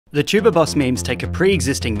The Tuba Boss memes take a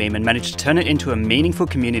pre-existing meme and manage to turn it into a meaningful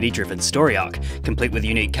community-driven story arc, complete with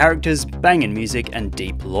unique characters, bangin' music, and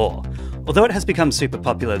deep lore. Although it has become super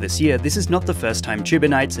popular this year, this is not the first time Tuba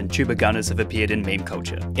Knights and Tuba Gunners have appeared in meme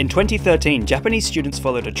culture. In 2013, Japanese students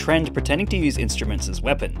followed a trend pretending to use instruments as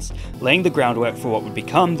weapons, laying the groundwork for what would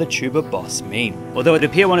become the Tuba Boss meme. Although it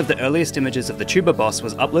appears one of the earliest images of the Tuba Boss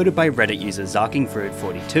was uploaded by Reddit user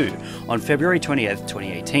ZarkingFruit42 on February 20th,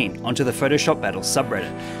 2018, onto the Photoshop Battle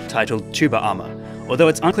subreddit, titled Tuba Armor, although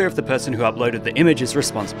it's unclear if the person who uploaded the image is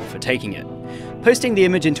responsible for taking it. Posting the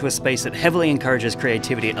image into a space that heavily encourages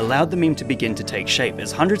creativity allowed the meme to begin to take shape,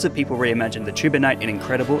 as hundreds of people reimagined the Tuba Knight in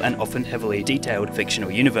incredible and often heavily detailed fictional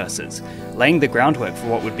universes, laying the groundwork for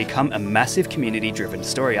what would become a massive community-driven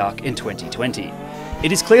story arc in 2020.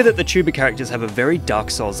 It is clear that the Tuba characters have a very Dark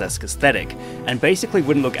Souls-esque aesthetic, and basically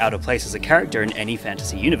wouldn't look out of place as a character in any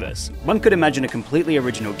fantasy universe. One could imagine a completely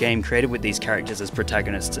original game created with these characters as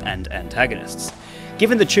protagonists and antagonists.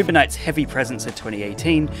 Given the Tuba Knight's heavy presence in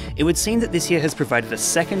 2018, it would seem that this year has provided a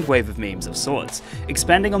second wave of memes of sorts,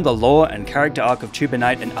 expanding on the lore and character arc of Tuba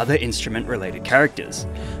Knight and other instrument-related characters.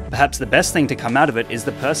 Perhaps the best thing to come out of it is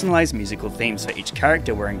the personalized musical themes for each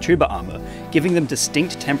character wearing Tuba armor, giving them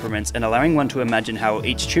distinct temperaments and allowing one to imagine how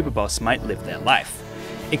each Tuba boss might live their life.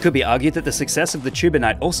 It could be argued that the success of the Tuba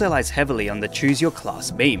Knight also lies heavily on the Choose Your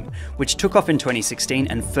Class meme, which took off in 2016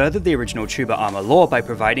 and furthered the original Tuba armor lore by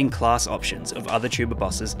providing class options of other Tuba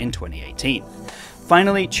bosses in 2018.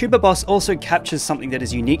 Finally, Tuba Boss also captures something that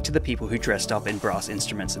is unique to the people who dressed up in brass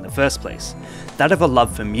instruments in the first place, that of a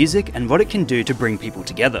love for music and what it can do to bring people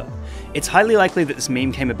together. It's highly likely that this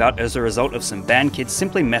meme came about as a result of some band kids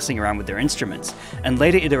simply messing around with their instruments, and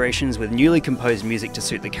later iterations with newly composed music to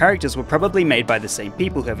suit the characters were probably made by the same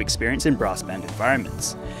people who have experience in brass band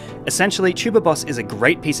environments. Essentially, Tuba Boss is a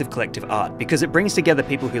great piece of collective art because it brings together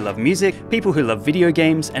people who love music, people who love video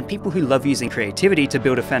games, and people who love using creativity to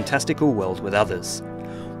build a fantastical world with others.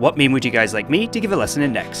 What meme would you guys like me to give a lesson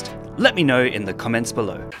in next? Let me know in the comments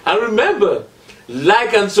below. And remember,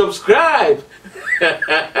 like and subscribe!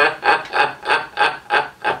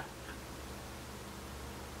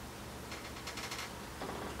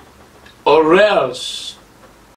 Or else.